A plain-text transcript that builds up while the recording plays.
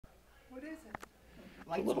What is it?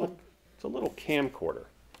 It's a little camcorder.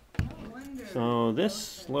 Oh, wonder. So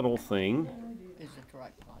this little thing Is it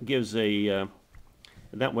right? gives a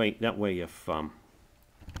that way if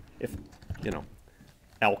you know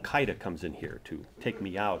Al Qaeda comes in here to take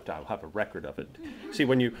me out, I'll have a record of it. See,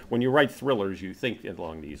 when you write thrillers, you think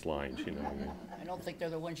along these lines, you know. I don't think they're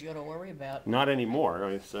the ones you got to worry about. Not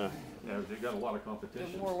anymore. It's yeah, they've got a lot of They're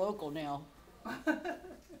competition. more local now.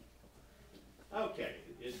 Okay,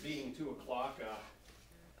 it being 2 o'clock.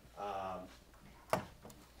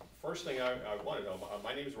 First thing I want to know,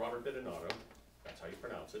 my name is Robert Bidinotto. That's how you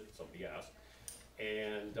pronounce it. Somebody asked.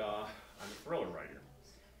 And I'm a thriller writer,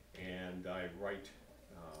 and I write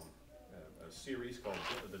a series called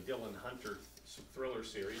the Dylan Hunter Thriller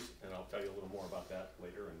Series, and I'll tell you a little more about that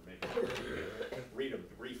later, and maybe read a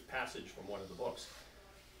brief passage from one of the books.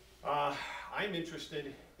 I'm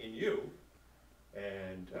interested in you,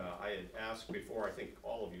 and I had asked before, I think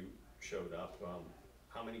all of you showed up,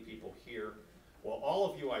 how many people here, well,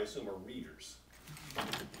 all of you I assume are readers.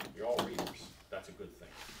 You're all readers. That's a good thing.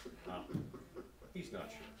 He's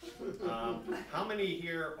not sure. How many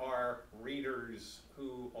here are readers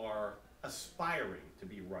who are aspiring to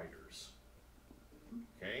be writers?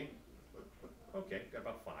 Okay. Okay, got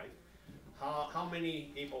about 5. How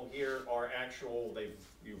many people here are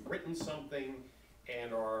you've written something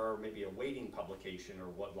and are maybe awaiting publication or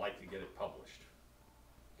would like to get it published?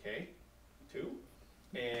 Okay, 2.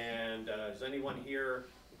 And does anyone here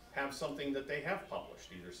have something that they have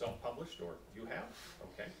published, either self-published or you have?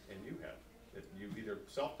 Okay, and you have. You've either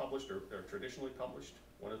self-published or traditionally published,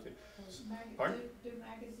 one of the two. Pardon? Do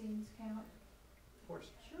magazines count? Of course.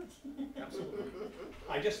 Sure. Absolutely.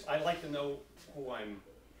 I like to know who I'm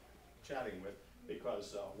chatting with,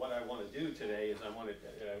 because what I want to do today is I want to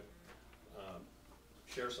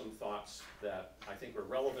share some thoughts that I think are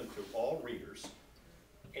relevant to all readers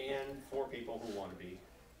and for people who want to be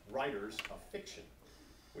writers of fiction,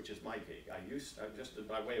 which is my gig. Just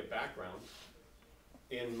by way of background,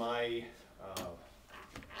 in my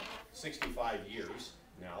 65 years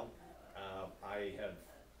now, I have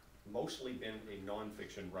mostly been a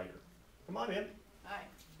nonfiction writer. Come on in. Hi.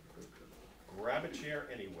 Grab a chair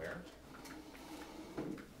anywhere.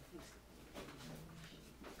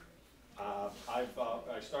 I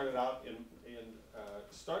started out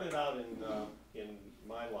in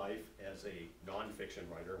my life as a nonfiction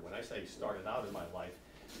writer. When I say started out in my life,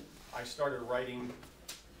 I started writing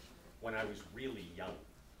when I was really young.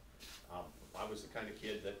 I was the kind of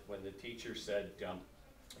kid that when the teacher said, I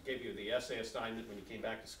gave you the essay assignment when you came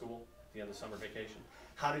back to school at the end of summer vacation.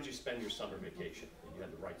 How did you spend your summer vacation? And you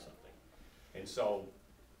had to write something. And so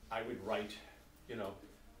I would write, you know,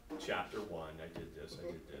 chapter 1, I did this,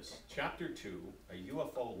 I did this. Chapter 2, a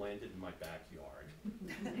UFO landed in my backyard.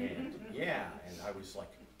 And yeah, and I was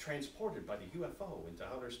like transported by the UFO into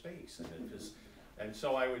outer space. And it just, and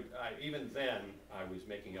so even then, I was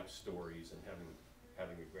making up stories and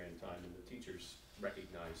having a grand time, and the teachers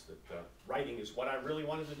recognized that writing is what I really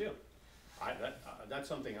wanted to do. That's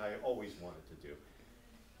something I always wanted to do,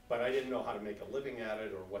 but I didn't know how to make a living at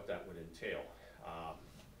it or what that would entail.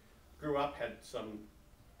 Grew up, had some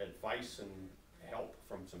advice and help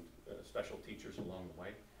from some special teachers along the way,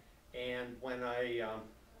 and when I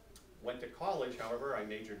went to college, however, I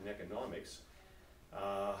majored in economics.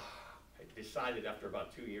 I decided after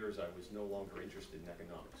about 2 years I was no longer interested in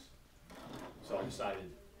economics. So I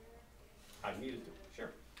decided I needed to,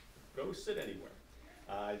 sure, go sit anywhere.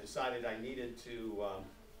 I decided I needed to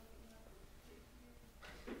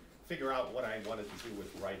figure out what I wanted to do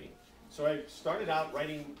with writing. So I started out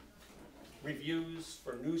writing reviews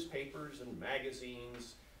for newspapers and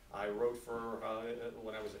magazines. I wrote for,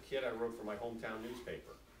 when I was a kid, I wrote for my hometown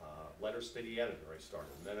newspaper. Letters to the editor I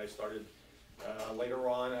started. And then I started, later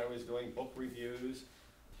on I was doing book reviews.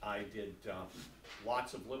 I did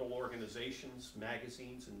lots of little organizations,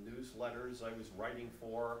 magazines and newsletters I was writing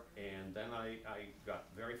for, and then I got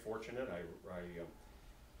very fortunate. I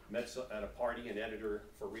met at a party an editor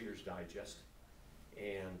for Reader's Digest,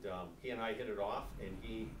 and he and I hit it off, and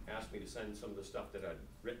he asked me to send some of the stuff that I'd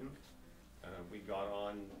written. We got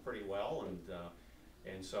on pretty well,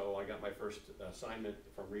 and so I got my first assignment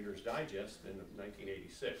from Reader's Digest in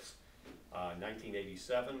 1986.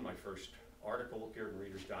 1987, my first article appeared in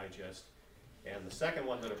Reader's Digest, and the second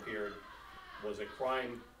one that appeared was a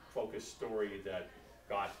crime-focused story that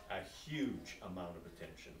got a huge amount of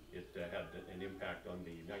attention. It had an impact on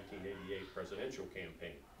the 1988 presidential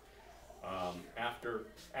campaign. After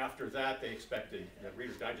that,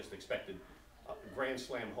 Reader's Digest expected a grand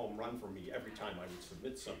slam home run for me every time I would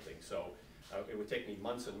submit something. So it would take me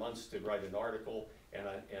months and months to write an article,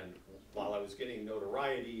 And while I was getting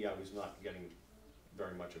notoriety, I was not getting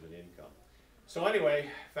very much of an income. So anyway,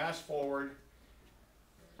 fast forward,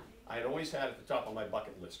 I had always had at the top of my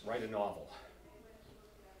bucket list, write a novel.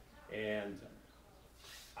 And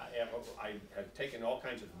I have taken all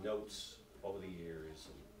kinds of notes over the years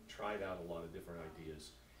and tried out a lot of different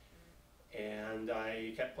ideas. And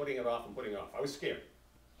I kept putting it off and putting it off. I was scared.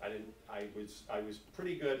 I was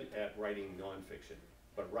pretty good at writing nonfiction,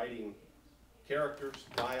 but writing characters,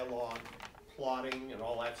 dialogue, plotting, and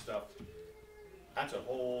all that stuff, that's a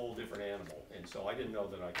whole different animal. And so I didn't know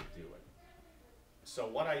that I could do it. So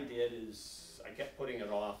what I did is I kept putting it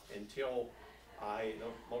off until the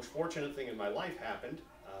most fortunate thing in my life happened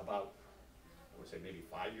about, I would say maybe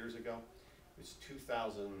 5 years ago. It was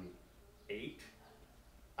 2008.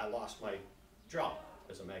 I lost my job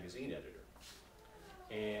as a magazine editor.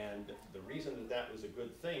 And the reason that that was a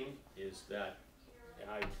good thing is that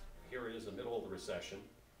here it is, the middle of the recession.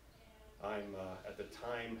 I'm at the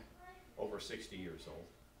time over 60 years old.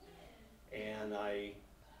 And I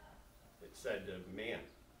said, man,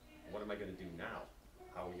 what am I going to do now?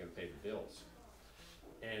 How are we going to pay the bills?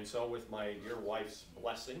 And so with my dear wife's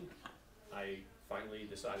blessing, I finally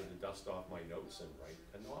decided to dust off my notes and write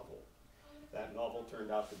a novel. That novel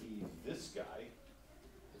turned out to be this guy.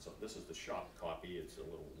 This is the shop copy. It's a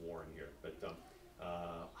little worn here, but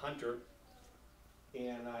Hunter.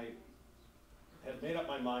 And I had made up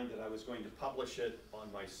my mind that I was going to publish it on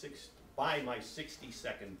by my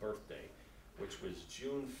 62nd birthday, which was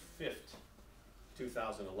June 5th,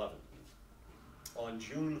 2011. On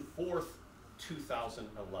June 4th,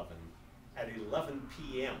 2011, at 11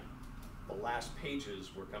 p.m., the last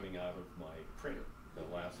pages were coming out of my printer, the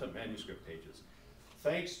last manuscript pages.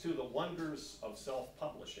 Thanks to the wonders of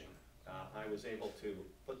self-publishing, I was able to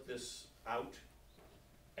put this out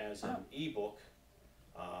as an ebook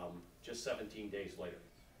just 17 days later.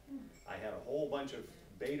 I had a whole bunch of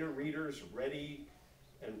beta readers ready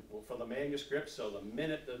and for the manuscript, so the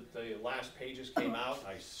minute that the last pages came out,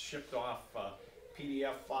 I shipped off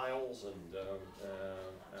PDF files and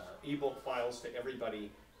ebook files to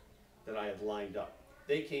everybody that I had lined up.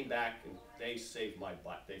 They came back and they saved my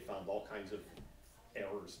butt. They found all kinds of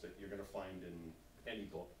errors that you're going to find in any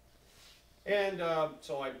book. And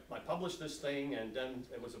so I published this thing, and then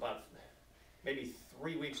it was about maybe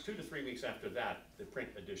 2 to 3 weeks after that, this print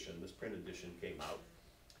edition came out.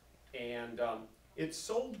 And it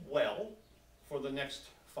sold well for the next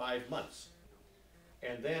 5 months.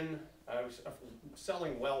 And then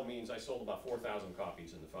selling well means I sold about 4,000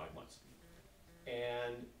 copies in the 5 months.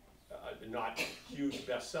 And not huge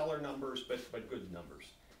bestseller numbers, but good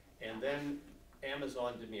numbers. And then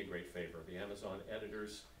Amazon did me a great favor. The Amazon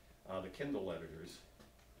editors, the Kindle editors,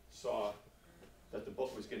 saw that the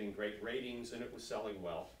book was getting great ratings and it was selling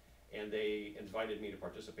well. And they invited me to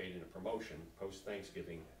participate in a promotion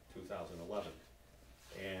post-Thanksgiving 2011.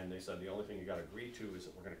 And they said, the only thing you got to agree to is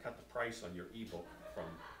that we're going to cut the price on your ebook from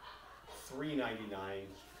 $3.99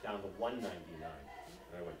 down to $1.99. And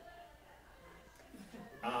I went,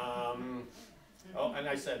 oh, and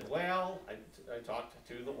I said, well, I talked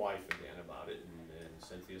to the wife again about it, and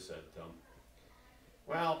Cynthia said,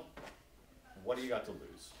 well, what do you got to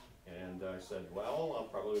lose? And I said, well, I'll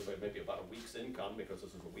probably maybe about a week's income because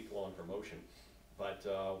this is a week-long promotion, but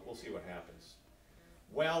we'll see what happens.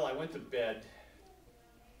 Well, I went to bed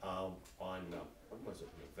on, when was it,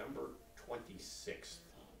 November 26th,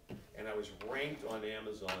 and I was ranked on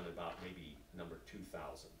Amazon about maybe number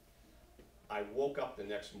 2,000. I woke up the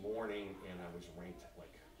next morning and I was ranked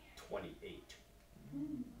like 28.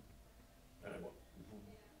 And I went,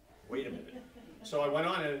 wait a minute. So I went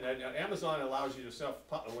on, and Amazon allows you to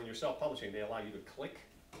when you're self-publishing, they allow you to click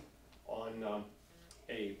on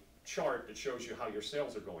a chart that shows you how your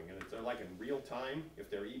sales are going. And they're like in real time. If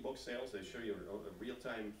they're ebook sales, they show you a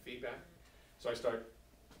real-time feedback. So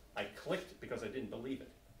I clicked because I didn't believe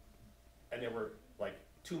it. And there were like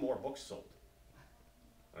 2 more books sold.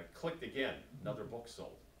 I clicked again, another book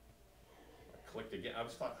sold. I clicked again, I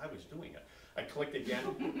thought I was doing it. I clicked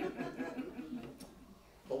again.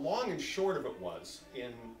 The long and short of it was,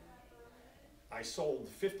 I sold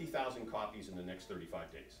 50,000 copies in the next 35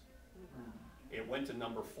 days. It went to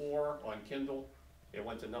number 4 on Kindle. It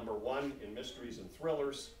went to number 1 in mysteries and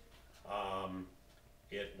thrillers.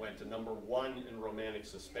 It went to number 1 in romantic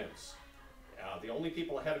suspense. The only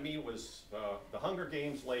people ahead of me was the Hunger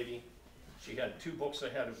Games lady. She had 2 books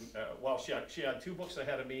ahead of she had 2 books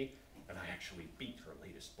ahead of me, and I actually beat her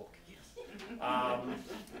latest book. Yes.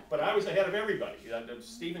 But I was ahead of everybody.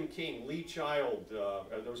 Stephen King, Lee Child.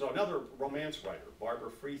 There was another romance writer, Barbara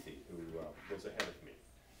Freethy, who was ahead of me.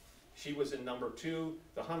 She was in number 2.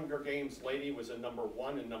 The Hunger Games lady was in number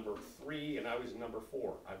 1 and number 3, and I was in number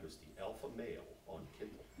 4. I was the alpha male on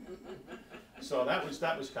Kindle. So that was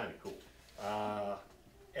kind of cool.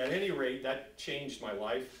 At any rate, that changed my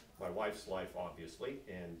life, my wife's life, obviously,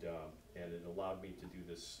 and it allowed me to do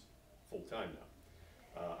this full time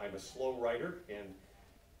now. I'm a slow writer, and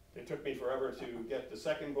it took me forever to get the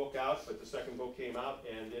second book out, but the second book came out,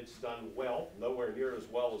 and it's done well. Nowhere near as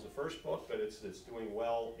well as the first book, but it's doing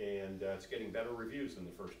well, and it's getting better reviews than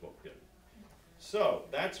the first book did. So,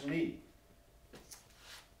 that's me.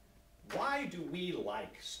 Why do we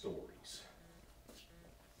like stories?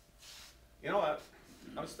 You know, I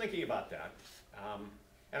was thinking about that,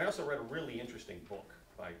 and I also read a really interesting book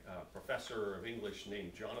by a professor of English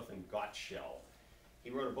named Jonathan Gottschall. He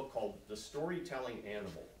wrote a book called The Storytelling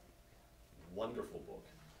Animal. Wonderful book.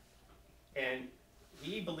 And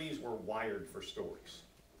he believes we're wired for stories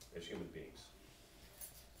as human beings.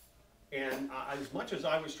 And as much as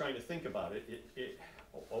I was trying to think about it,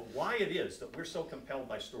 why it is that we're so compelled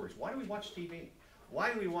by stories. Why do we watch TV?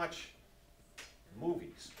 Why do we watch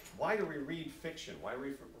movies? Why do we read fiction? Why do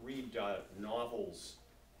we read novels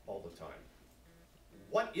all the time?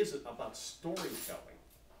 What is it about storytelling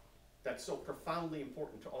that's so profoundly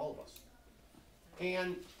important to all of us?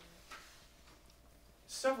 And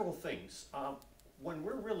several things. When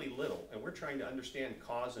we're really little and we're trying to understand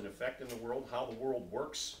cause and effect in the world, how the world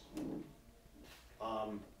works,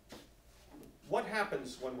 what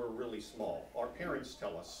happens when we're really small? Our parents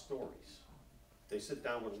tell us stories. They sit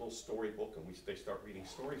down with a little storybook and they start reading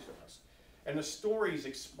stories to us. And the stories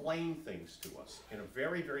explain things to us in a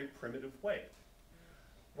very, very primitive way.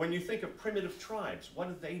 When you think of primitive tribes,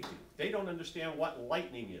 what do? They don't understand what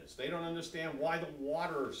lightning is. They don't understand why the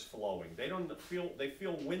water is flowing. They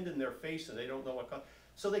feel wind in their face and they don't know what.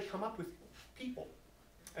 So they come up with people.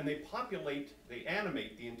 And they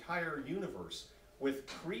animate the entire universe with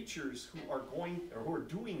creatures who are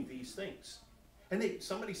doing these things. And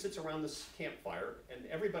somebody sits around this campfire and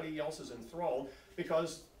everybody else is enthralled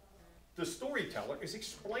because the storyteller is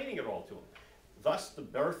explaining it all to them. Thus, the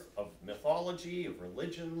birth of mythology, of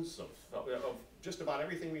religions, of just about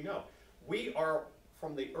everything we know. We are,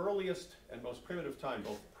 from the earliest and most primitive time,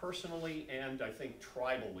 both personally and, I think,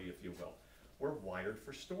 tribally, if you will, we're wired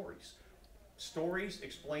for stories. Stories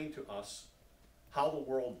explain to us how the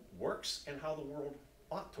world works and how the world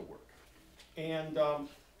ought to work. And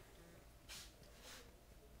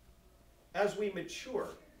as we mature,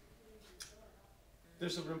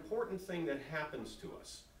 there's an important thing that happens to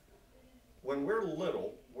us. When we're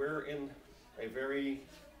little, we're in a very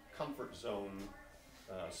comfort zone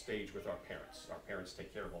stage with our parents. Our parents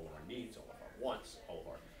take care of all of our needs, all of our wants,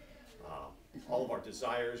 all of our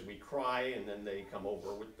desires. We cry, and then they come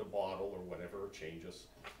over with the bottle or whatever, change us.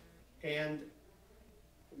 And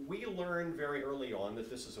we learn very early on that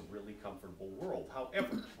this is a really comfortable world.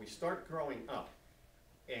 However, we start growing up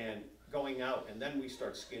and going out, and then we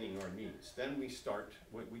start skinning our knees. Then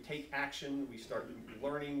we take action, we start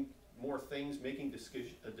learning more things, making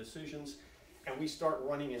decisions, and we start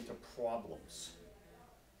running into problems.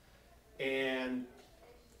 And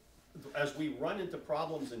as we run into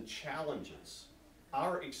problems and challenges,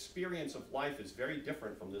 our experience of life is very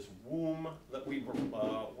different from this womb that we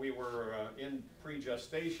were in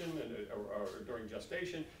pre-gestation or during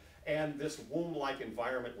gestation, and this womb-like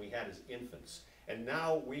environment we had as infants. And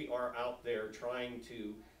now we are out there trying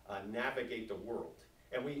to navigate the world.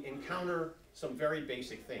 And we encounter some very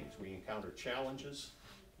basic things. We encounter challenges.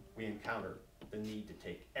 We encounter the need to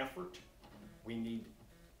take effort. We need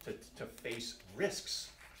to face risks.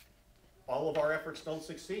 All of our efforts don't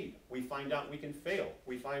succeed. We find out we can fail.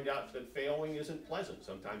 We find out that failing isn't pleasant.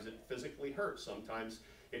 Sometimes it physically hurts. Sometimes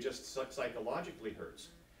it just psychologically hurts.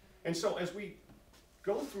 And so as we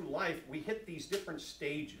go through life, we hit these different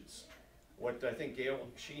stages. What I think Gail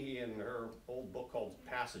Sheehy in her old book called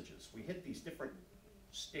Passages. We hit these different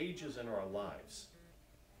stages in our lives.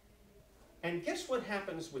 And guess what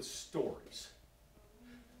happens with stories?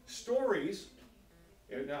 Stories,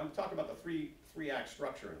 and I'm talking about the three-act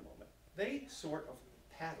structure in a moment, they sort of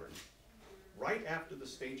pattern right after the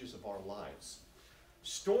stages of our lives.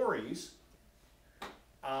 Stories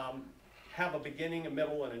have a beginning, a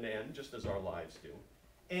middle, and an end, just as our lives do.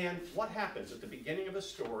 And what happens at the beginning of a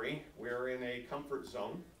story, we're in a comfort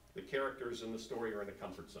zone. The characters in the story are in a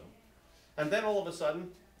comfort zone. And then all of a sudden,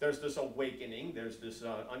 there's this awakening, there's this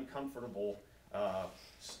uncomfortable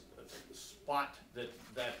spot that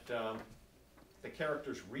the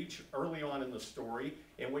characters reach early on in the story,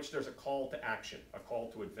 in which there's a call to action, a call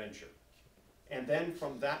to adventure. And then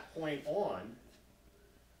from that point on,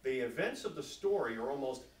 the events of the story are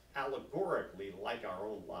almost allegorically like our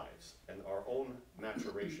own lives and our own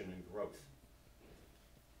maturation and growth.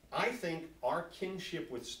 I think our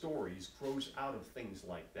kinship with stories grows out of things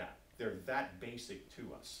like that. They're that basic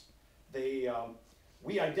to us.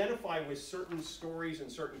 We identify with certain stories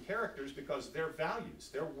and certain characters because their values,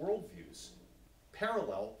 their worldviews,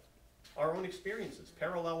 parallel our own experiences,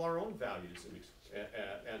 parallel our own values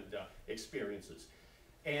and experiences.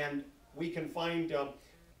 And we can find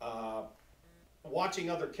watching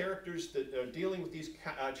other characters that are dealing with these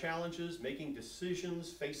challenges, making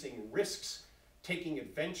decisions, facing risks, taking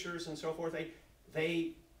adventures and so forth.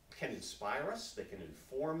 They can inspire us, they can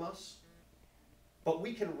inform us, but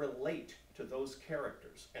we can relate to those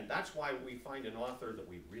characters. And that's why we find an author that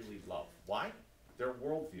we really love. Why? Their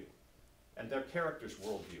worldview and their character's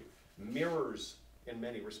worldview mirrors, in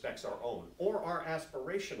many respects, our own, or our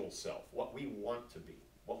aspirational self, what we want to be,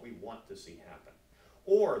 what we want to see happen.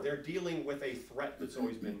 Or they're dealing with a threat that's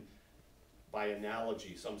always been, by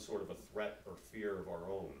analogy, some sort of a threat or fear of our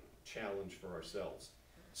own, challenge for ourselves.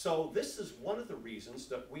 So this is one of the reasons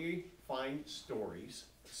that we find stories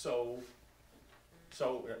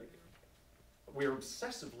we're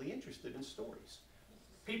obsessively interested in stories.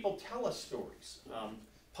 People tell us stories.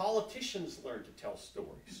 Politicians learn to tell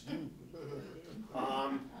stories.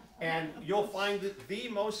 And you'll find that the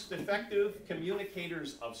most effective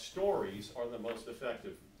communicators of stories are the most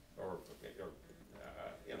effective,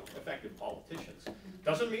 effective politicians.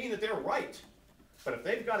 Doesn't mean that they're right, but if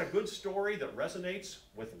they've got a good story that resonates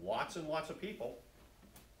with lots and lots of people,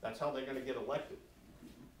 that's how they're going to get elected.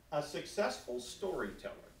 A successful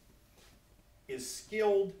storyteller is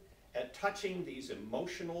skilled at touching these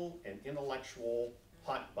emotional and intellectual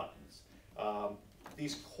hot buttons,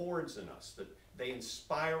 these chords in us that they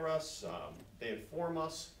inspire us, they inform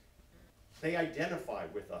us, they identify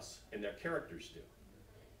with us, and their characters do.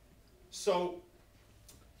 So,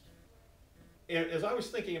 as I was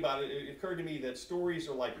thinking about it, it occurred to me that stories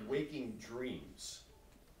are like waking dreams,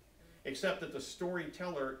 except that the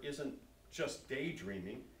storyteller isn't just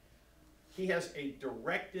daydreaming. He has a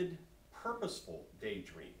directed, purposeful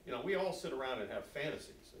daydream. You know, we all sit around and have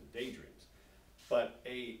fantasies and daydreams. But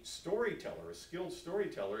a storyteller, a skilled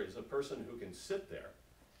storyteller, is a person who can sit there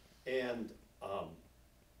and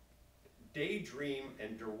daydream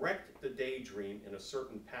and direct the daydream in a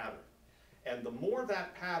certain pattern. And the more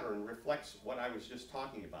that pattern reflects what I was just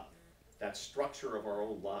talking about, that structure of our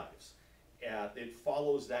own lives, it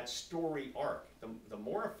follows that story arc. The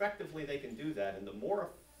more effectively they can do that, and the more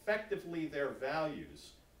effectively their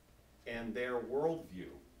values and their worldview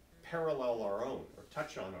parallel our own or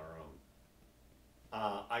touch on our own,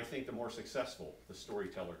 I think the more successful the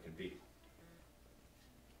storyteller can be.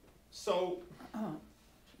 So,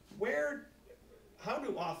 how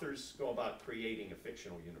do authors go about creating a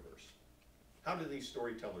fictional universe? How do these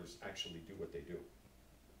storytellers actually do what they do?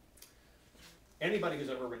 Anybody who's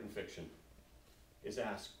ever written fiction is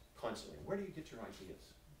asked constantly, where do you get your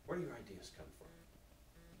ideas? Where do your ideas come from?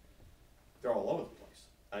 They're all over the place.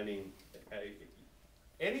 I mean,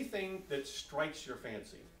 anything that strikes your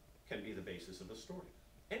fancy can be the basis of a story.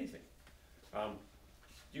 Anything.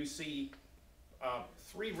 You see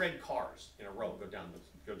 3 red cars in a row go down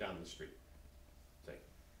the street. Say,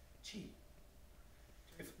 gee,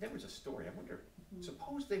 if there was a story, I wonder,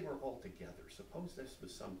 suppose they were all together. Suppose this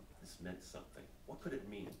meant something. What could it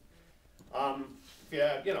mean?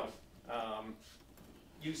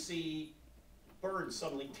 You see birds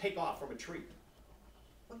suddenly take off from a tree.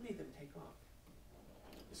 What made them take off?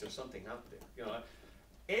 Is there something out there? You know,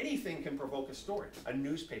 anything can provoke a story. A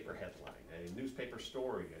newspaper headline, a newspaper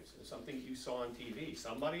story, something you saw on TV,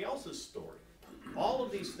 somebody else's story. All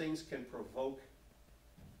of these things can provoke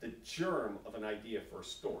the germ of an idea for a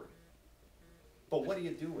story. But what do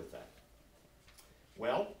you do with that?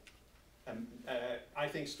 Well, I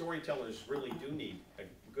think storytellers really do need a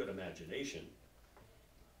good imagination.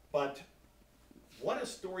 But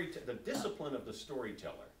the discipline of the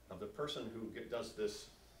storyteller, of the person who does this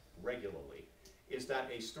regularly, is that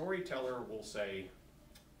a storyteller will say,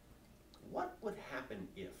 what would happen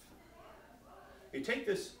if? You take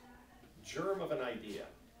this germ of an idea,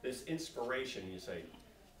 this inspiration, and you say,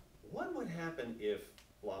 what would happen if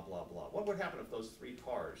blah, blah, blah? What would happen if those 3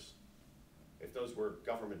 cars, if those were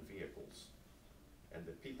government vehicles, and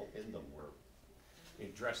the people in them were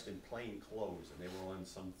dressed in plain clothes, and they were on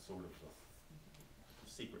some sort of a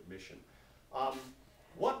secret mission?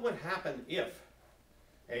 What would happen if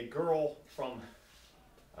a girl from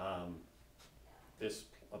a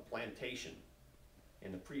plantation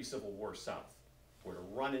in the pre-Civil War South were to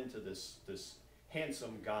run into this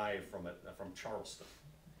handsome guy from Charleston?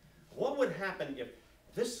 What would happen if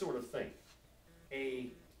this sort of thing,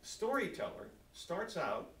 a storyteller starts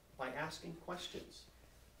out by asking questions.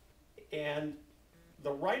 And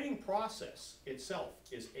the writing process itself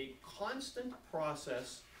is a constant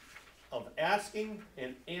process of asking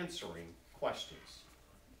and answering questions.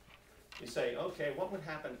 You say, okay, what would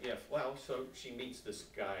happen if, well, so she meets this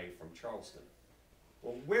guy from Charleston.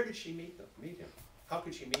 Well, where did she meet him? How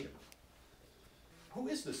could she meet him? Who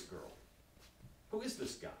is this girl? Who is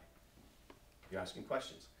this guy? You're asking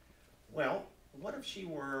questions. Well, what if she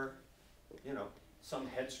were, you know, some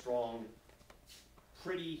headstrong,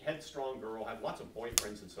 pretty headstrong girl, had lots of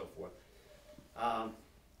boyfriends and so forth.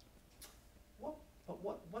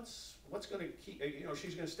 What's going to keep, you know,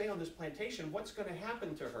 she's going to stay on this plantation. What's going to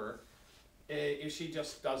happen to her if she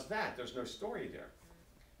just does that? There's no story there.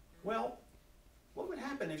 Well, what would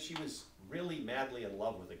happen if she was really madly in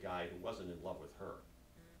love with a guy who wasn't in love with her?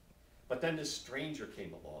 But then this stranger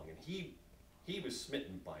came along and he was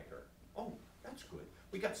smitten by her. Oh, that's good.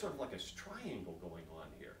 We got sort of like a triangle going on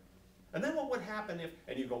here. And then what would happen if,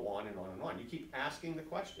 and you go on and on and on. You keep asking the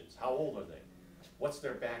questions. How old are they? What's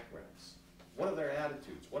their backgrounds? What are their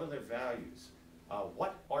attitudes? What are their values?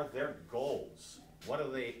 What are their goals? What are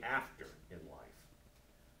they after in life?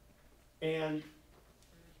 And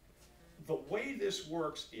the way this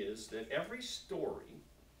works is that every story,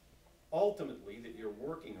 ultimately, that you're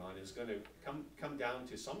working on is going to come down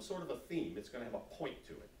to some sort of a theme. It's going to have a point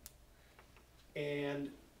to it.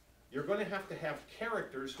 And you're going to have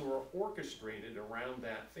characters who are orchestrated around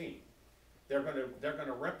that theme. They're going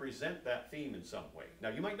to represent that theme in some way. Now,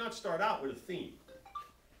 you might not start out with a theme.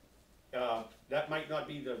 That might not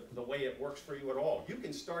be the way it works for you at all. You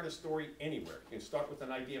can start a story anywhere. You can start with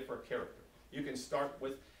an idea for a character. You can start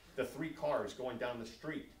with the 3 cars going down the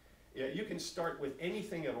street. You can start with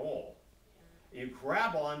anything at all. You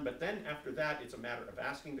grab on, but then after that, it's a matter of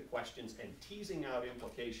asking the questions and teasing out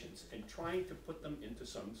implications and trying to put them into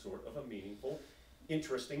some sort of a meaningful,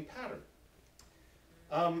 interesting pattern.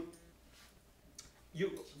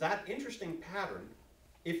 That interesting pattern,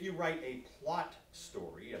 if you write a plot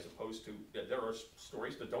story, as opposed to, there are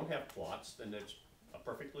stories that don't have plots, then it's a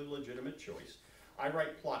perfectly legitimate choice. I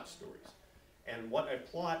write plot stories. And what a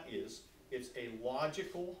plot is, it's a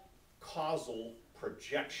logical, causal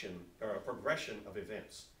projection, or a progression of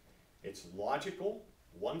events. It's logical,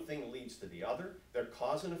 one thing leads to the other, they're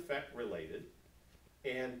cause and effect related,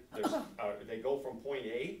 and they go from point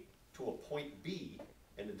A to a point B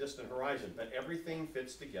in the distant horizon, but everything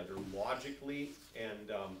fits together logically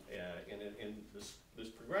and in this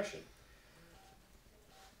progression.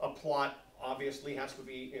 A plot obviously has to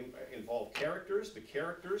be involve characters. The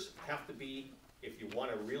characters have to be, if you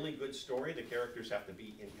want a really good story, the characters have to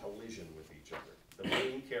be in collision with each other. The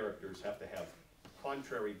main characters have to have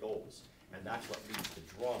contrary goals, and that's what leads to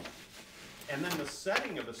drama. And then the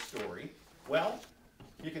setting of a story, well,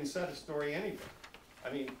 you can set a story anywhere.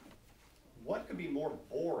 I mean, what could be more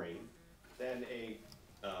boring than a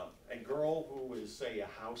girl who is, say, a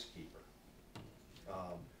housekeeper,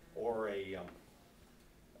 or a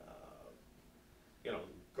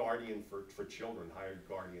guardian for children, hired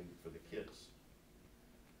guardian for the kids.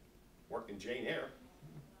 Worked in Jane Eyre,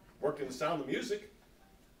 worked in The Sound of Music.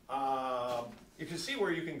 You can see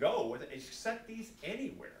where you can go with it. You set these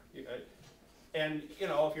anywhere. And you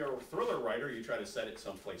know, if you're a thriller writer, you try to set it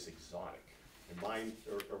someplace exotic. In mine,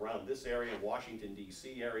 around this area, Washington,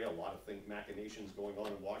 D.C. area, a lot of machinations going on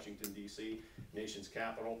in Washington, D.C., nation's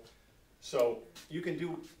capital. So you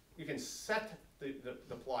can set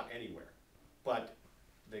the plot anywhere. But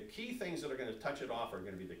the key things that are going to touch it off are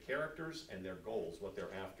going to be the characters and their goals, what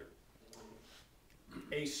they're after.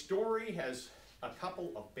 A story has a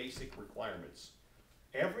couple of basic requirements.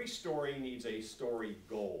 Every story needs a story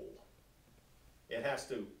goal. It has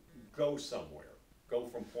to go somewhere, go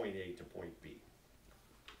from point A to point B.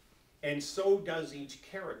 And so does each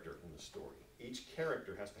character in the story. Each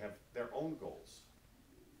character has to have their own goals.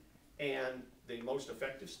 And the most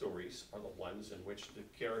effective stories are the ones in which the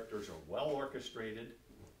characters are well orchestrated,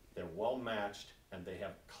 they're well matched, and they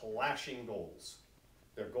have clashing goals.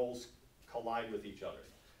 Their goals collide with each other.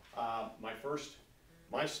 My first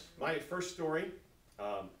story,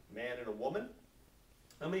 Man and a Woman.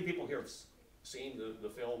 How many people here have seen the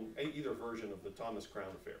film, either version of the Thomas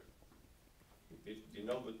Crown Affair? Do you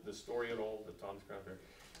know the story at all, the Thomas Crown Affair?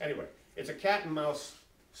 Anyway, it's a cat and mouse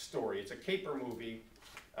story. It's a caper movie.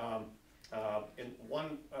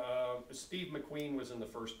 Steve McQueen was in the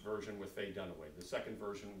first version with Faye Dunaway. The second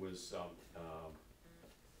version was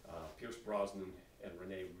Pierce Brosnan and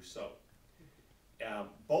Rene Rousseau.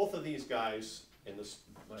 Both of these guys in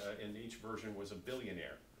each version was a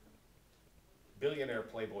billionaire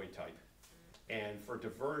playboy type. And for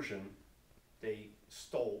diversion, they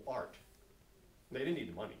stole art. They didn't need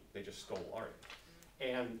the money, they just stole art.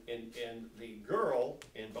 And the girl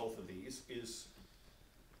in both of these is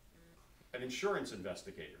an insurance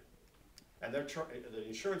investigator. And the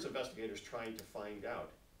insurance investigator is trying to find out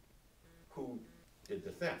who did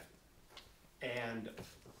the theft. And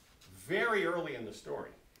very early in the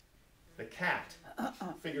story, the cat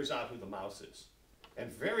figures out who the mouse is.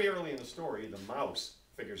 And very early in the story, the mouse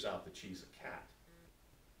figures out that she's a cat.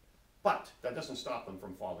 But that doesn't stop them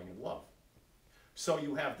from falling in love. So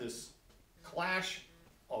you have this clash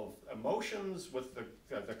of emotions with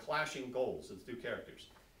the clashing goals of the two characters.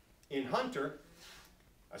 In Hunter,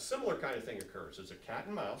 a similar kind of thing occurs. It's a cat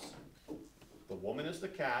and mouse. The woman is the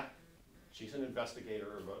cat. She's an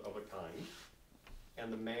investigator of a kind.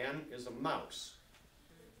 And the man is a mouse.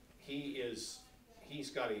 He's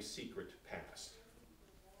got a secret past.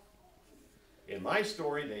 In my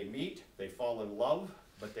story, they meet, they fall in love,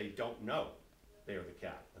 but they don't know they are the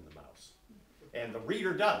cat and the mouse. And the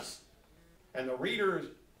reader does. And the reader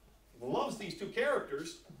loves these two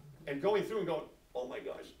characters and going through and going, oh my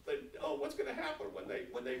gosh, oh, what's going to happen when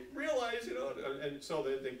they realize, you know, and so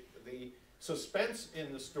the suspense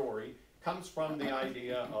in the story comes from the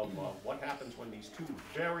idea of what happens when these two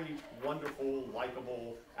very wonderful,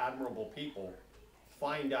 likable, admirable people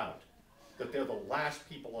find out that they're the last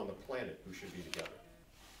people on the planet who should be together.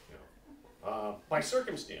 You know, by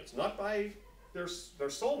circumstance, not by their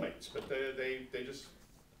soulmates, but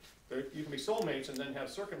you can be soulmates and then have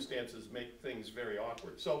circumstances make things very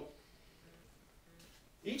awkward. So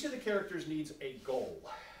each of the characters needs a goal.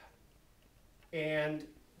 And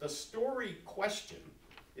the story question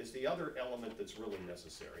is the other element that's really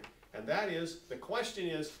necessary. And that is, the question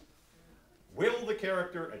is, will the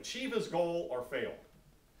character achieve his goal or fail?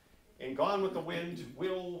 In Gone with the Wind,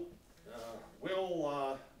 will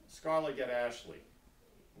Scarlett get Ashley?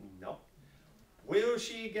 No. Will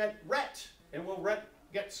she get Rhett? And will Rhett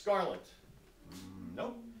get Scarlett?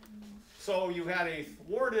 No. So you had a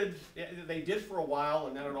thwarted, they did for a while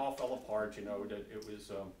and then it all fell apart, you know, it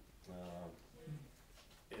was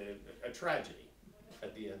a tragedy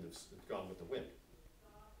at the end of Gone with the Wind.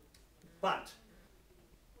 But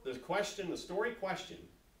the question, the story question,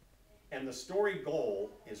 and the story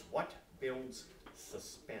goal is what builds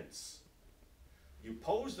suspense. You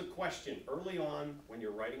pose the question early on when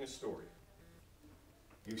you're writing a story.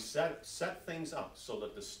 You set things up so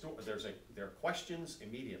that there are questions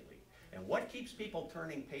immediately. And what keeps people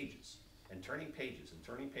turning pages and turning pages and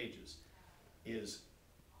turning pages is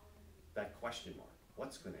that question mark.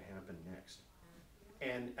 What's going to happen next?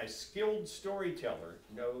 And a skilled storyteller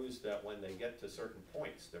knows that when they get to certain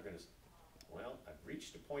points, they're going to, well, I've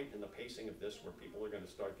reached a point in the pacing of this where people are going to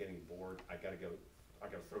start getting bored. I got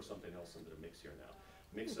to throw something else into the mix here now.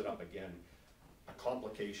 Mix it up again. A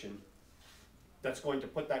complication that's going to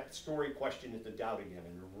put that story question into doubt again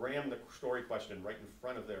and ram the story question right in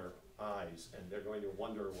front of their eyes, and they're going to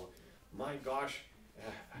wonder, well, my gosh,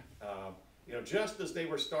 you know, just as they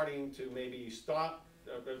were starting to maybe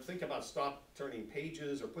think about stop turning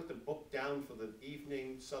pages or put the book down for the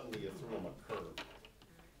evening, suddenly you threw them a curve.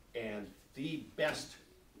 And the best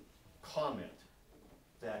comment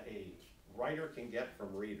that a writer can get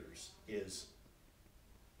from readers is,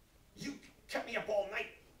 you kept me up all night.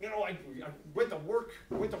 You know, I went to work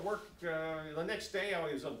the next day. I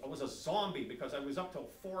was a zombie because I was up till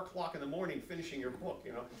 4 o'clock in the morning finishing your book,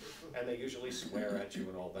 you know. And they usually swear at you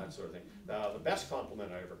and all that sort of thing. The best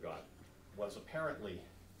compliment I ever got was apparently,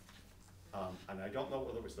 and I don't know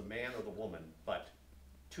whether it was the man or the woman, but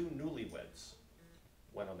 2 newlyweds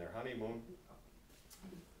went on their honeymoon,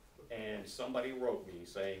 and somebody wrote me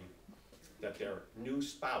saying that their new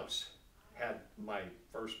spouse had my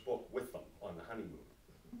first book with them on the honeymoon.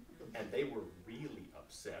 And they were really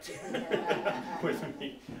upset with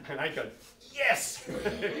me. And I go, yes!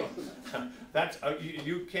 That's,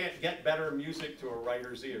 you can't get better music to a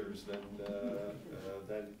writer's ears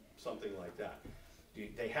than something like that.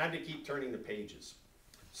 They had to keep turning the pages.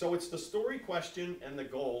 So it's the story question and the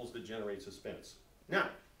goals that generate suspense. Now,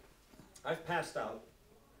 I've passed out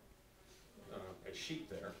a sheet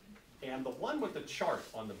there, and the one with the chart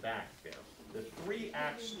on the back there, the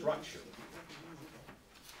 3-act structure.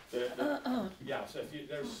 Yeah, so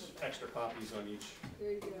there's extra copies on each.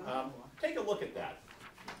 There you go. Take a look at that.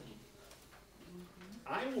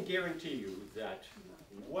 I will guarantee you that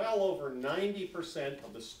well over 90%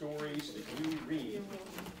 of the stories that you read,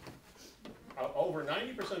 over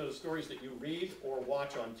 90% of the stories that you read or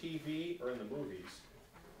watch on TV or in the movies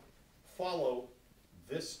follow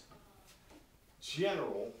this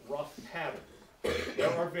general rough pattern.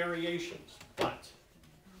 There are variations, but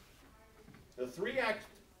the 3-act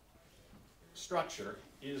structure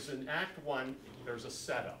is in Act 1, there's a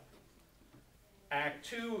setup. Act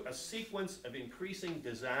 2, a sequence of increasing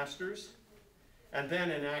disasters. And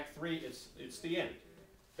then in Act 3, it's the end.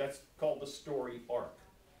 That's called the story arc.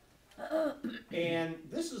 And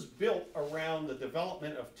this is built around the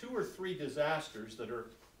development of 2 or 3 disasters that are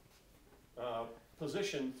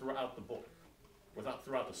positioned throughout the book,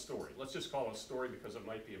 throughout the story. Let's just call it a story because it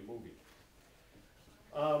might be a movie.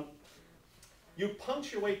 You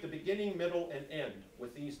punctuate the beginning, middle, and end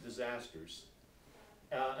with these disasters.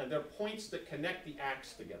 And they're points that connect the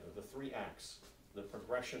acts together, the 3 acts, the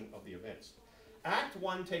progression of the events. Act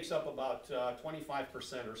 1 takes up about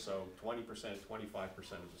 25% or so, 20%,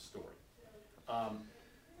 25% of the story.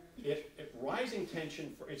 Rising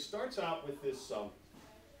tension, it starts out with this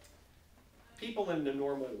people in the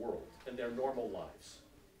normal world, in their normal lives,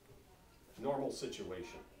 normal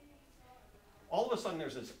situation. All of a sudden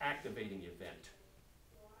there's this activating event,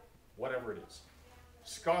 whatever it is.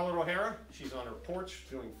 Scarlett O'Hara, she's on her porch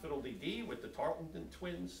doing fiddle-dee-dee with the Tarleton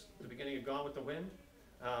twins at the beginning of Gone with the Wind.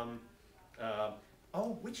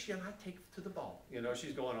 Oh, which shall I take to the ball? You know,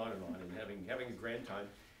 she's going on and having a grand time.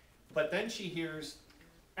 But then she hears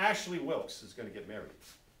Ashley Wilkes is going to get married.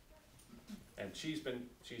 And she's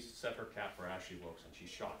set her cap for Ashley Wilkes, and she's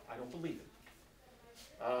shocked. I don't believe it.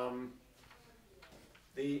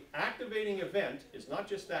 The activating event is not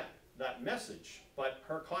just that message, but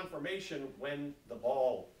her confirmation when the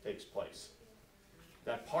ball takes place.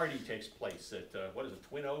 That party takes place at, what is it,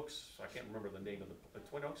 Twin Oaks? I can't remember the name of the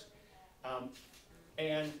Twin Oaks.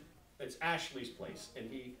 And it's Ashley's place,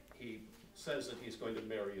 and he says that he's going to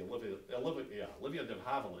marry Olivia de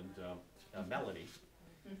Havilland, Melanie.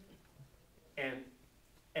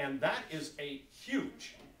 And that is a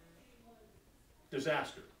huge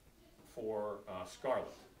disaster for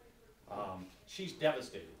Scarlett. She's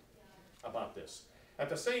devastated about this. At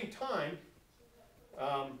the same time,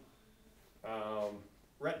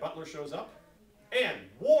 Rhett Butler shows up, and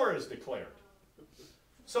war is declared.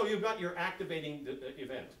 So you've got your activating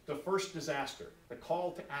event, the first disaster, the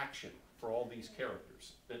call to action for all these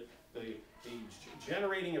characters, the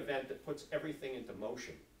generating event that puts everything into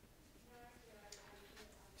motion.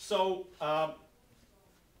 So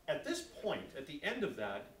at this point, at the end of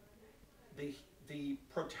that, the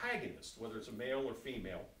protagonist, whether it's a male or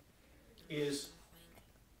female, is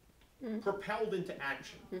propelled into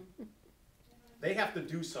action. They have to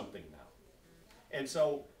do something now. And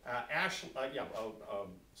so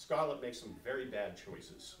Scarlett makes some very bad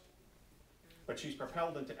choices. But she's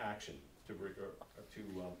propelled into action to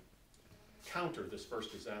counter this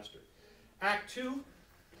first disaster. Act 2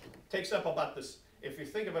 takes up about this, if you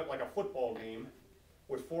think of it like a football game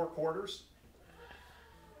with 4 quarters,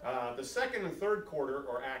 the second and third quarter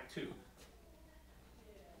are Act 2.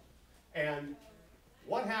 And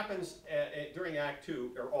what happens during Act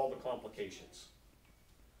 2 are all the complications.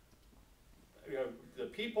 You know, the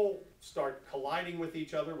people start colliding with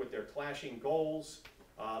each other with their clashing goals.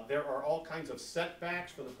 There are all kinds of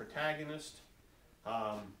setbacks for the protagonist.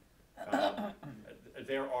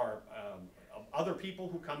 There are other people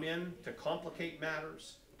who come in to complicate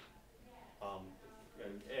matters.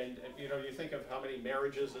 And you know, you think of how many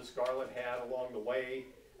marriages that Scarlett had along the way.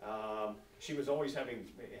 She was always having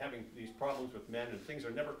these problems with men, and things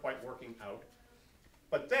are never quite working out.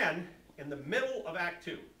 But then, in the middle of Act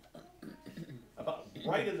 2,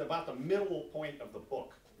 right at about the middle point of the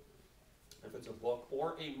book, if it's a book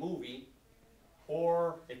or a movie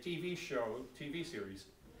or a TV series,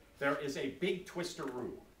 there is a big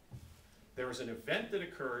twisteroo. There is an event that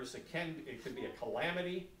occurs. It could be a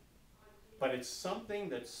calamity, but it's something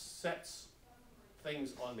that sets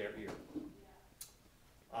things on their ear.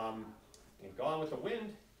 In Gone with the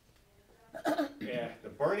Wind, the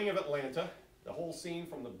burning of Atlanta, the whole scene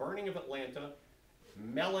from the burning of Atlanta.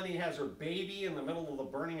 Melanie has her baby in the middle of the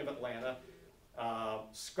burning of Atlanta.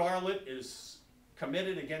 Scarlett is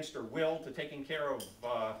committed against her will to taking care of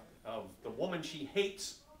the woman she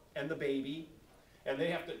hates and the baby, and they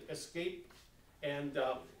have to escape. And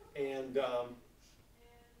at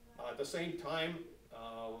the same time,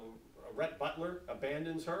 Rhett Butler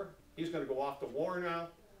abandons her. He's going to go off to war now.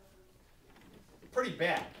 Pretty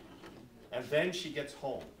bad. And then she gets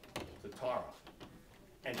home to Tara,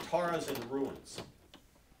 and Tara's in ruins.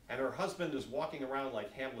 And her husband is walking around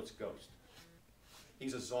like Hamlet's ghost.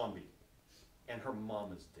 He's a zombie. And her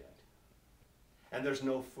mom is dead. And there's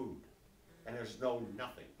no food. And there's no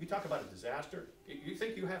nothing. You talk about a disaster. You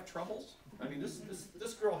think you have troubles? I mean,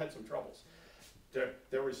 this girl had some troubles.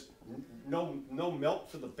 There was no milk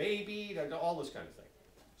for the baby, all this kind of thing.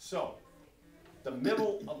 So, the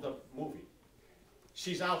middle of the movie,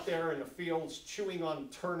 she's out there in the fields chewing on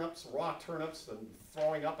turnips, raw turnips, and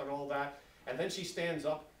throwing up and all that. And then she stands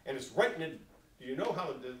up, and it's right in the, you know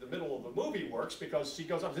how the middle of the movie works, because she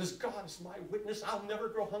goes up and says, God is my witness, I'll never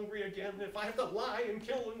grow hungry again. If I have to lie and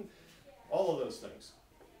kill and all of those things.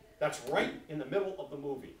 That's right in the middle of the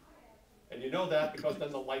movie. And you know that because then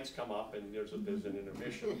the lights come up and there's an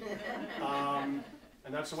intermission.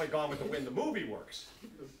 And that's the way Gone with the Wind, the movie, works.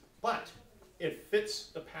 But it fits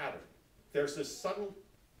the pattern. There's this sudden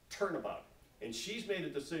turnabout. And she's made a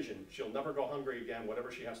decision. She'll never go hungry again,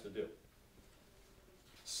 whatever she has to do.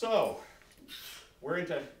 So, we're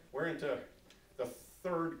into the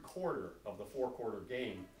third quarter of the four-quarter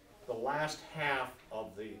game, the last half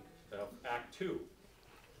of Act 2.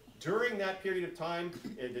 During that period of time,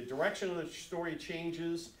 the direction of the story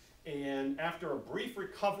changes, and after a brief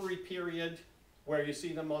recovery period, where you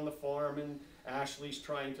see them on the farm, and Ashley's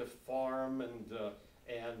trying to farm, and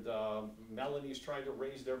Melanie's trying to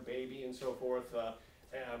raise their baby, and so forth,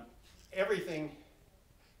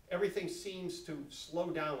 everything seems to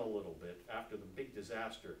slow down a little bit after the big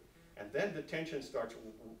disaster, and then the tension starts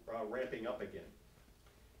ramping up again.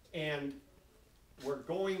 And we're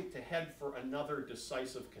going to head for another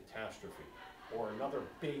decisive catastrophe, or another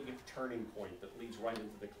big turning point that leads right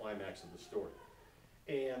into the climax of the story.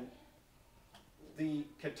 And the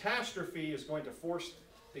catastrophe is going to force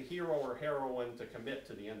the hero or heroine to commit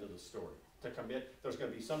to the end of the story. There's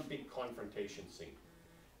going to be some big confrontation scene.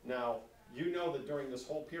 Now, you know that during this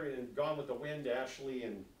whole period in Gone with the Wind, Ashley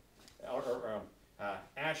and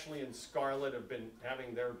Scarlett have been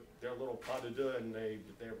having their little pas de deux,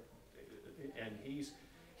 and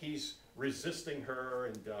he's resisting her,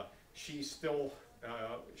 and she's still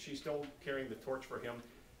carrying the torch for him,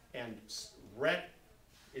 and Rhett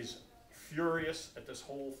is furious at this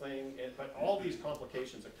whole thing, but all these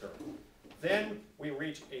complications occur. Then we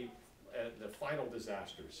reach the final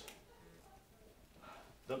disasters.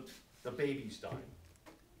 The baby's dying.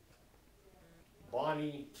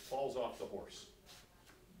 Bonnie falls off the horse.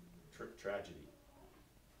 Tragedy.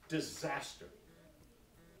 Disaster.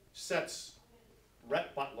 Sets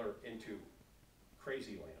Rhett Butler into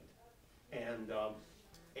crazy land.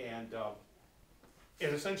 And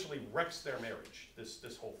it essentially wrecks their marriage,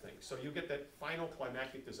 this whole thing. So you get that final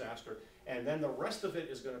climactic disaster, and then the rest of it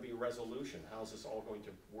is going to be resolution. How's this all going to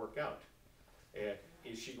work out?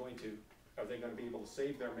 Are they going to be able to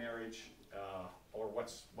save their marriage, or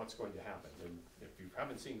what's going to happen? And if you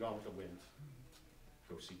haven't seen Gone with the Wind,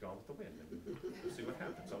 go see Gone with the Wind, and you'll see what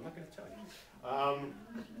happens. I'm not going to tell you.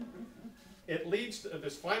 It leads to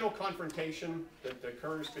this final confrontation that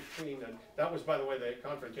occurs between, and that was, by the way, the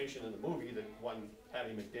confrontation in the movie that won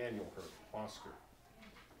Hattie McDaniel her Oscar,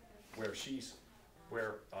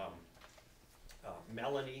 where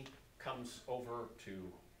Melanie comes over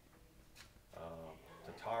to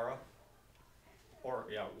Tara, or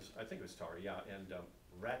yeah, I think it was Tara, yeah, and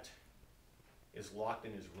Rhett is locked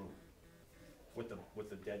in his room with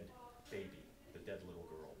the dead baby, the dead little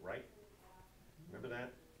girl, right? Remember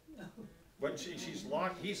that? No. When she's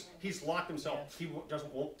locked, he's locked himself. He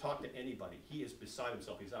won't talk to anybody. He is beside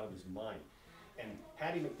himself. He's out of his mind. And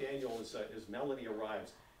Hattie McDaniel, as Melanie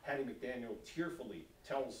arrives, Hattie McDaniel tearfully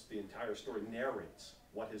tells the entire story, narrates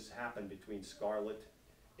what has happened between Scarlett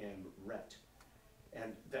and Rhett.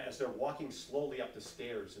 And as they're walking slowly up the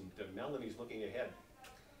stairs, and Melanie's looking ahead,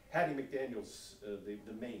 Hattie McDaniel's, the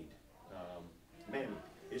maid, Manny,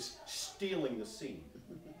 is stealing the scene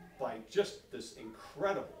by just this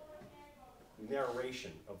incredible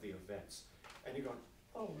narration of the events. And you're going,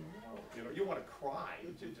 oh no, you want to cry,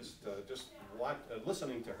 just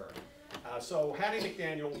listening to her. So Hattie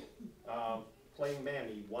McDaniel, playing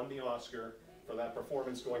Manny, won the Oscar for that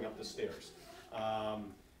performance going up the stairs.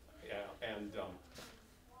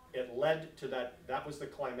 It led to that was the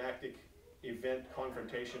climactic event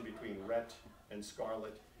confrontation between Rhett and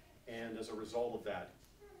Scarlett, and as a result of that,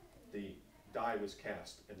 the die was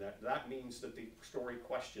cast, and that means that the story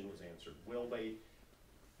question was answered.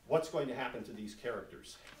 What's going to happen to these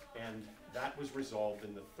characters? And that was resolved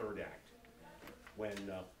in the third act, when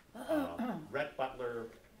Rhett Butler,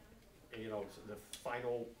 the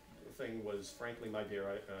final thing was, frankly, my dear,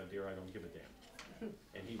 I don't give a damn.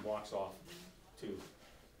 And he walks off to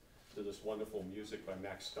this wonderful music by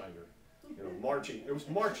Max Steiner. Marching. It was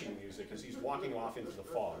marching music as he's walking off into the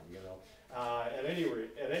fog. At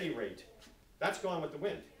any rate, that's Gone with the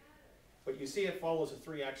Wind. But you see, it follows a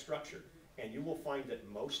three-act structure, and you will find that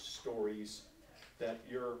most stories that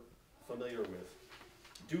you're familiar with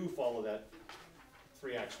do follow that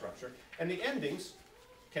three-act structure, and the endings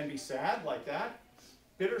can be sad like that,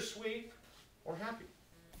 bittersweet, or happy.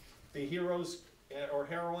 The heroes or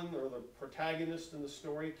heroine or the protagonist in the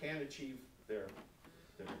story can achieve their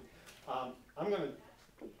I'm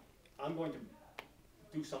going to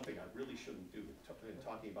do something I really shouldn't do in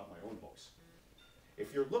talking about my own books.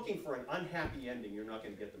 If you're looking for an unhappy ending, you're not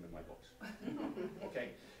going to get them in my books. Okay?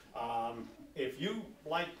 If you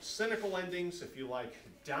like cynical endings, if you like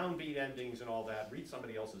downbeat endings and all that, read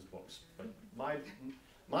somebody else's books. But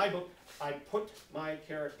my book, I put my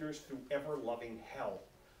characters through ever-loving hell,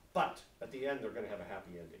 but at the end they're going to have a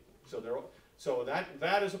happy ending. So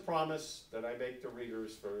that is a promise that I make to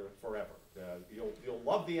readers for forever. You'll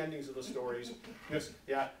love the endings of the stories. Because,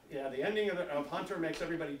 the ending of Hunter makes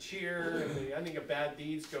everybody cheer, and the ending of Bad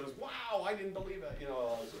Deeds goes, wow, I didn't believe it. You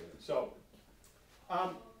know, so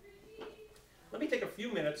let me take a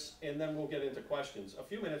few minutes, and then we'll get into questions. A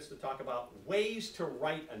few minutes to talk about ways to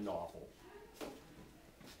write a novel.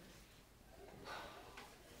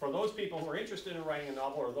 For those people who are interested in writing a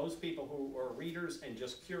novel, or those people who are readers and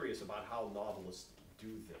just curious about how novelists do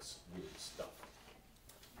this weird stuff.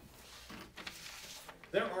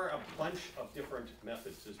 There are a bunch of different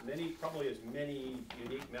methods, probably as many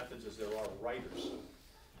unique methods as there are writers.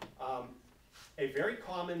 A very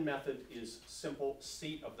common method is simple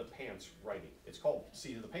seat of the pants writing. It's called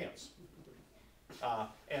seat of the pants.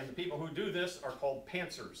 And the people who do this are called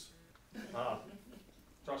pantsers.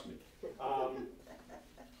 Trust me.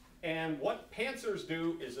 And what pantsers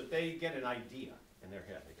do is that they get an idea in their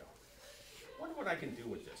head. They go, I wonder what I can do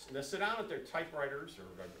with this. And they sit down at their typewriters, or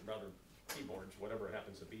rather keyboards, whatever it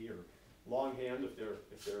happens to be, or longhand if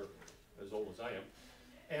they're as old as I am.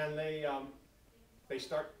 And they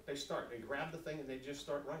grab the thing and they just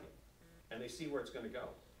start writing. And they see where it's going to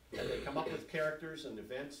go. And they come up with characters and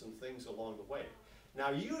events and things along the way.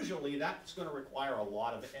 Now usually that's going to require a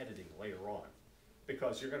lot of editing later on,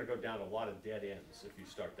 because you're going to go down a lot of dead ends if you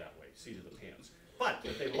start that way, seat of the pants. But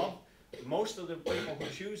if they love, most of the people who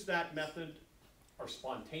choose that method are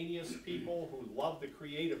spontaneous people who love the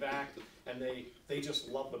creative act, and they just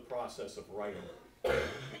love the process of writing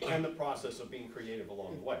and the process of being creative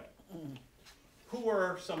along the way. Who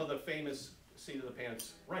are some of the famous seat of the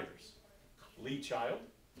pants writers? Lee Child,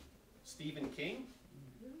 Stephen King,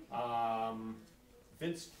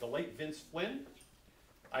 the late Vince Flynn.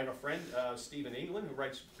 I have a friend, Stephen England, who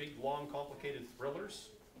writes big, long, complicated thrillers.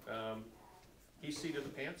 He's seat of the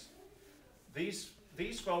pants. These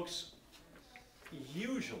folks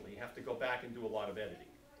usually have to go back and do a lot of editing.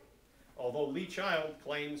 Although Lee Child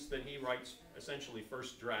claims that he writes essentially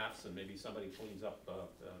first drafts, and maybe somebody cleans up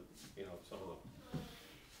some of the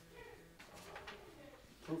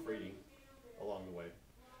proofreading along the way.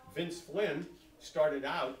 Vince Flynn started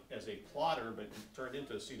out as a plotter, but turned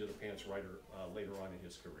into a seat of the pants writer later on in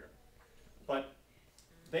his career. But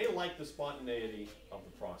they like the spontaneity of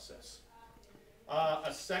the process.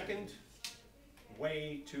 A second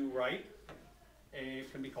way to write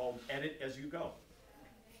can be called edit as you go.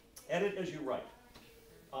 Edit as you write.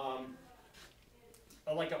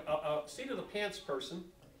 Like a seat of the pants person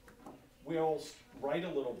will write a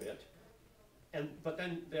little bit, but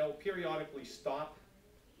then they'll periodically stop,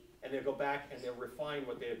 and they'll go back and they'll refine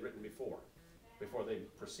what they had written before they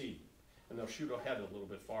proceed. And they'll shoot ahead a little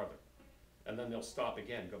bit farther. And then they'll stop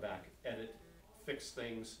again, go back, edit, fix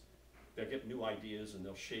things. They'll get new ideas and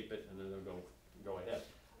they'll shape it, and then they'll go ahead.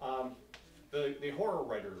 The horror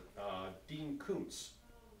writer, Dean Koontz,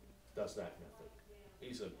 does that method.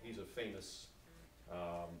 He's a famous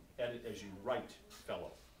edit as you write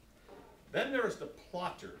fellow. Then there's the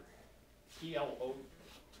plotter, P-L-O-T-T-E-R,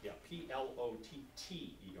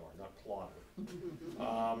 not plotter.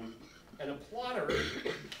 And a plotter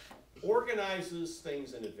organizes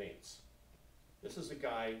things in advance. This is a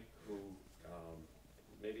guy who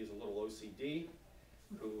maybe is a little OCD,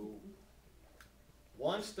 who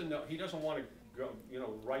wants to know, he doesn't want to go,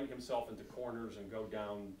 write himself into corners and go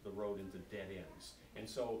down the road into dead ends. And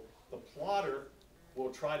so the plotter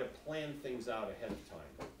will try to plan things out ahead of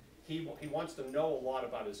time. He wants to know a lot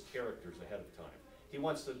about his characters ahead of time. He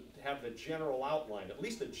wants to have the general outline, at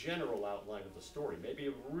least a general outline of the story, maybe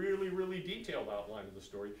a really, really detailed outline of the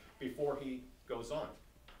story before he goes on.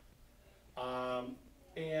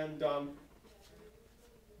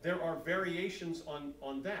 There are variations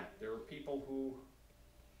on that. There are people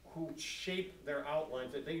who shape their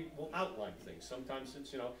outlines, that they will outline things. Sometimes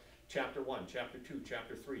it's, chapter 1, chapter 2,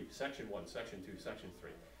 chapter 3, section 1, section 2, section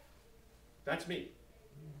 3. That's me.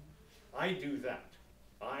 I do that.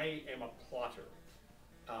 I am a plotter.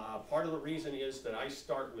 Part of the reason is that I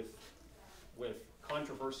start with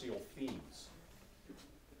controversial themes.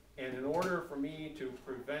 And in order for me to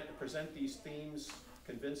present these themes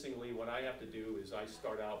convincingly, what I have to do is I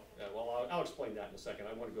start out, well, I'll explain that in a second.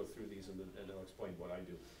 I want to go through these and then I'll explain what I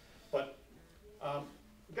do. But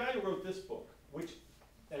the guy who wrote this book, which,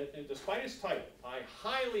 and despite its title, I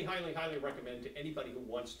highly, highly, highly recommend to anybody who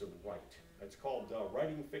wants to write. It's called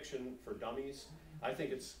Writing Fiction for Dummies. I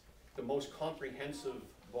think it's the most comprehensive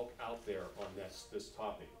book out there on this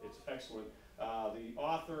topic. It's excellent.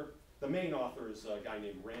 The main author is a guy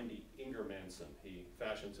named Randy Ingermanson. He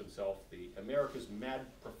fashions himself the America's Mad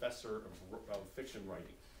Professor of Fiction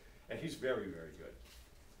Writing. And he's very, very good.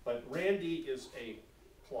 But Randy is a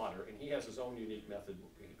plotter, and he has his own unique method.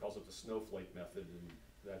 He calls it the snowflake method, and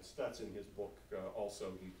that's in his book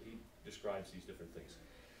also. He describes these different things.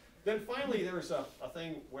 Then finally, there's a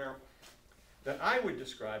thing that I would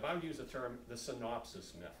describe, I would use the term the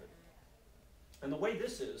synopsis method. And the way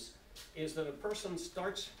this is that a person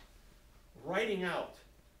starts writing out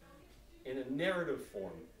in a narrative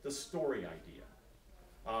form the story idea.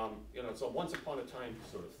 It's a once upon a time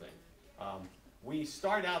sort of thing. We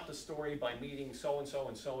start out the story by meeting so-and-so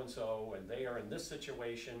and so-and-so, and they are in this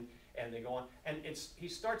situation, and they go on. And he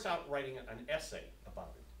starts out writing an essay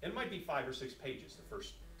about it. It might be 5 or 6 pages the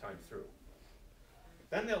first time through.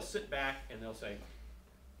 Then they'll sit back and they'll say,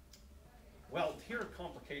 well, here are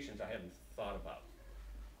complications I hadn't thought about.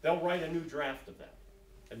 They'll write a new draft of that.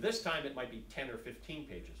 And this time it might be 10 or 15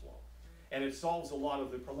 pages long. And it solves a lot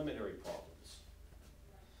of the preliminary problems.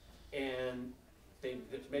 And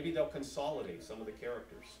maybe they'll consolidate some of the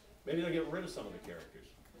characters. Maybe they'll get rid of some of the characters.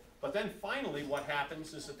 But then finally what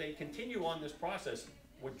happens is that they continue on this process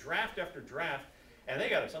with draft after draft, and they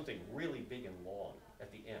got something really big and long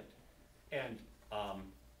at the end. And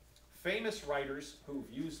famous writers who've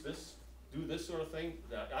used this, do this sort of thing,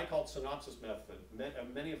 I call it synopsis method.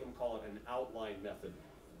 Many of them call it an outline method.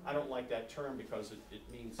 I don't like that term because it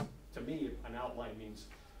means, to me, an outline means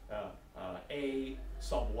A,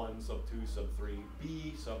 sub 1, sub 2, sub 3,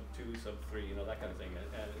 B, sub 2, sub 3, that kind of thing.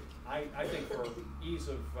 And I think for ease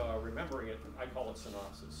of remembering it, I call it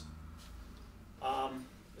synopsis.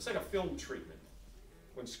 It's like a film treatment.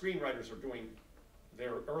 When screenwriters are doing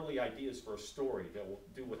their early ideas for a story, they'll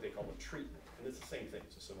do what they call a treatment. And it's the same thing,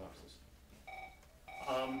 it's a synopsis.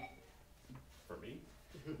 For me.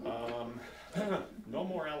 No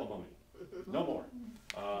more alimony. No more.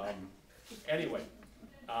 Anyway,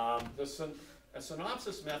 a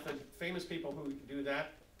synopsis method, famous people who do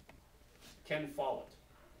that, Ken Follett.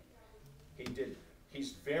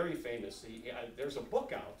 He's very famous. There's a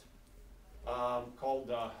book out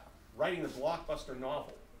called Writing the Blockbuster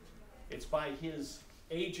Novel. It's by his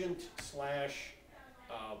agent slash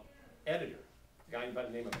editor, a guy by the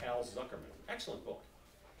name of Al Zuckerman. Excellent book.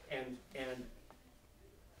 And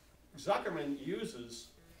Zuckerman uses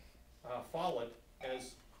Follett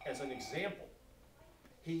as an example.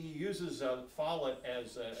 He uses Follett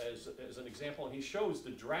as an example, and he shows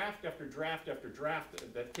the draft after draft after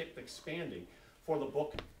draft that kept expanding for the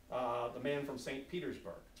book The Man from St.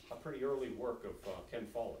 Petersburg, a pretty early work of Ken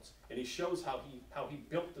Follett's. And he shows how he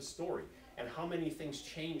built the story and how many things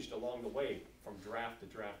changed along the way from draft to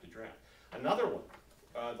draft to draft. Another one,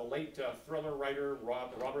 the late thriller writer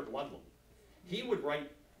Robert Ludlum. He would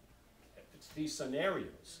write these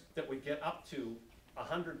scenarios that would get up to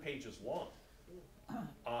 100 pages long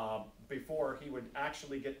before he would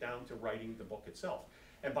actually get down to writing the book itself.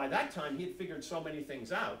 And by that time, he had figured so many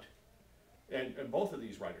things out, and both of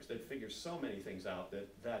these writers, they'd figured so many things out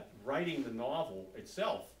that writing the novel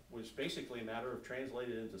itself was basically a matter of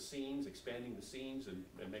translating it into scenes, expanding the scenes, and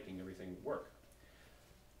making everything work.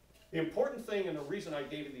 The important thing, and the reason I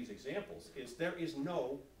gave you these examples, is there is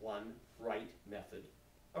no one right method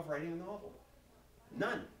of writing a novel.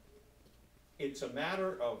 None. It's a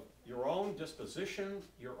matter of your own disposition,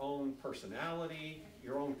 your own personality,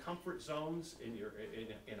 your own comfort zones in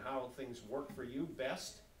how things work for you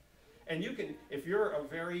best. And you can, if you're a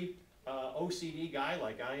very OCD guy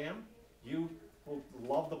like I am, you will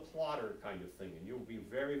love the plotter kind of thing, and you'll be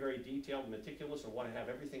very, very detailed and meticulous and want to have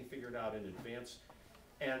everything figured out in advance.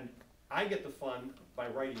 And I get the fun by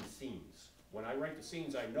writing scenes. When I write the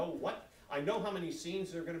scenes, I know how many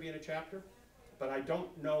scenes there are going to be in a chapter, but I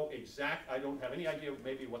don't know I don't have any idea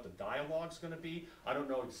maybe what the dialogue's going to be. I don't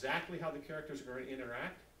know exactly how the characters are going to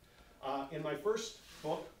interact. In my first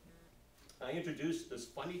book, I introduced this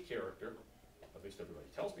funny character, at least everybody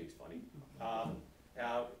tells me he's funny.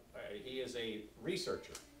 He is a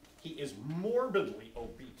researcher. He is morbidly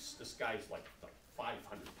obese. This guy's like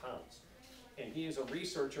 500 pounds. And he is a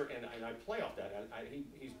researcher, and I play off that.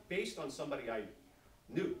 He's based on somebody I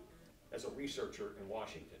knew as a researcher in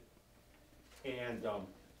Washington. And,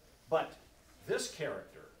 but this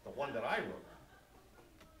character, the one that I wrote,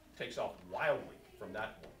 takes off wildly from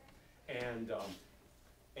that one.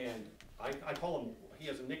 And I call him, he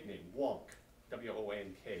has a nickname, Wonk,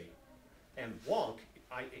 W-O-N-K. And Wonk,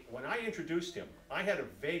 when I introduced him, I had a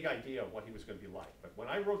vague idea of what he was going to be like. But when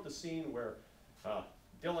I wrote the scene where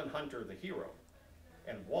Dylan Hunter, the hero,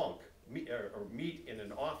 and Wonk meet in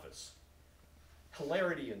an office,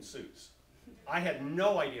 hilarity ensues. I had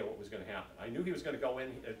no idea what was going to happen. I knew he was going to go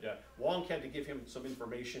in. Wonk had to give him some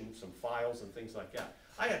information, some files and things like that.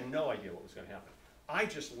 I had no idea what was going to happen. I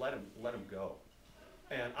just let him go.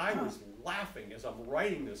 And I was laughing as I'm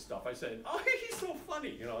writing this stuff. I said, oh, he's so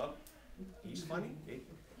funny. You know, he's funny.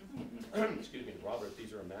 Excuse me, Robert,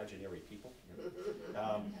 these are imaginary people.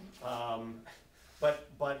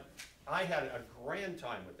 But I had a grand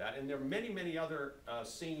time with that, and there are many, many other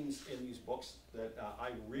scenes in these books that I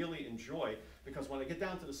really enjoy, because when I get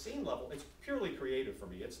down to the scene level, it's purely creative for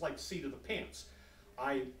me. It's like seat of the pants.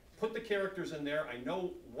 I put the characters in there, I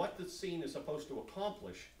know what the scene is supposed to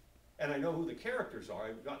accomplish, and I know who the characters are.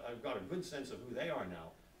 I've got a good sense of who they are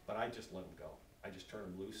now, but I just let them go. I just turn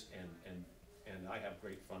them loose, and I have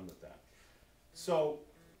great fun with that. So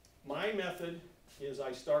my method is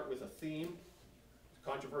I start with a theme,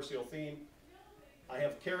 controversial theme. I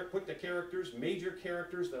have put the characters, major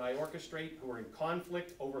characters that I orchestrate, who are in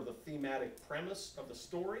conflict over the thematic premise of the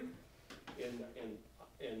story. In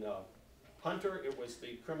Hunter, it was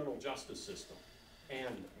the criminal justice system,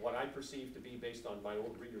 and what I perceive to be, based on my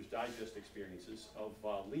old Reader's Digest experiences, of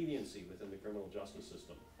leniency within the criminal justice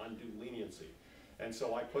system, undue leniency. And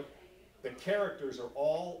so I put, the characters are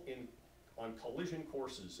all on collision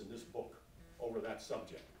courses in this book over that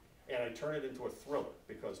subject. And I turn it into a thriller,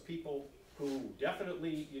 because people who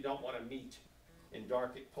definitely you don't want to meet in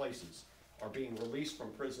dark places are being released from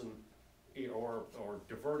prison or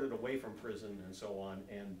diverted away from prison and so on,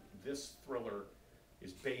 and this thriller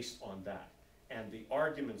is based on that. And the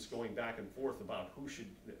arguments going back and forth about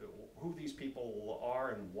who these people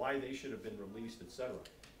are and why they should have been released, etc.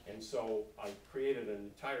 And so I created an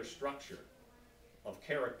entire structure of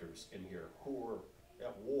characters in here who were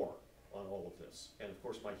at war on all of this. And of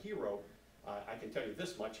course my hero, I can tell you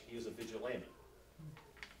this much, he is a vigilante.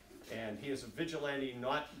 And he is a vigilante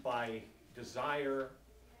not by desire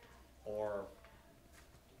or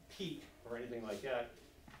pique or anything like that,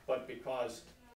 but because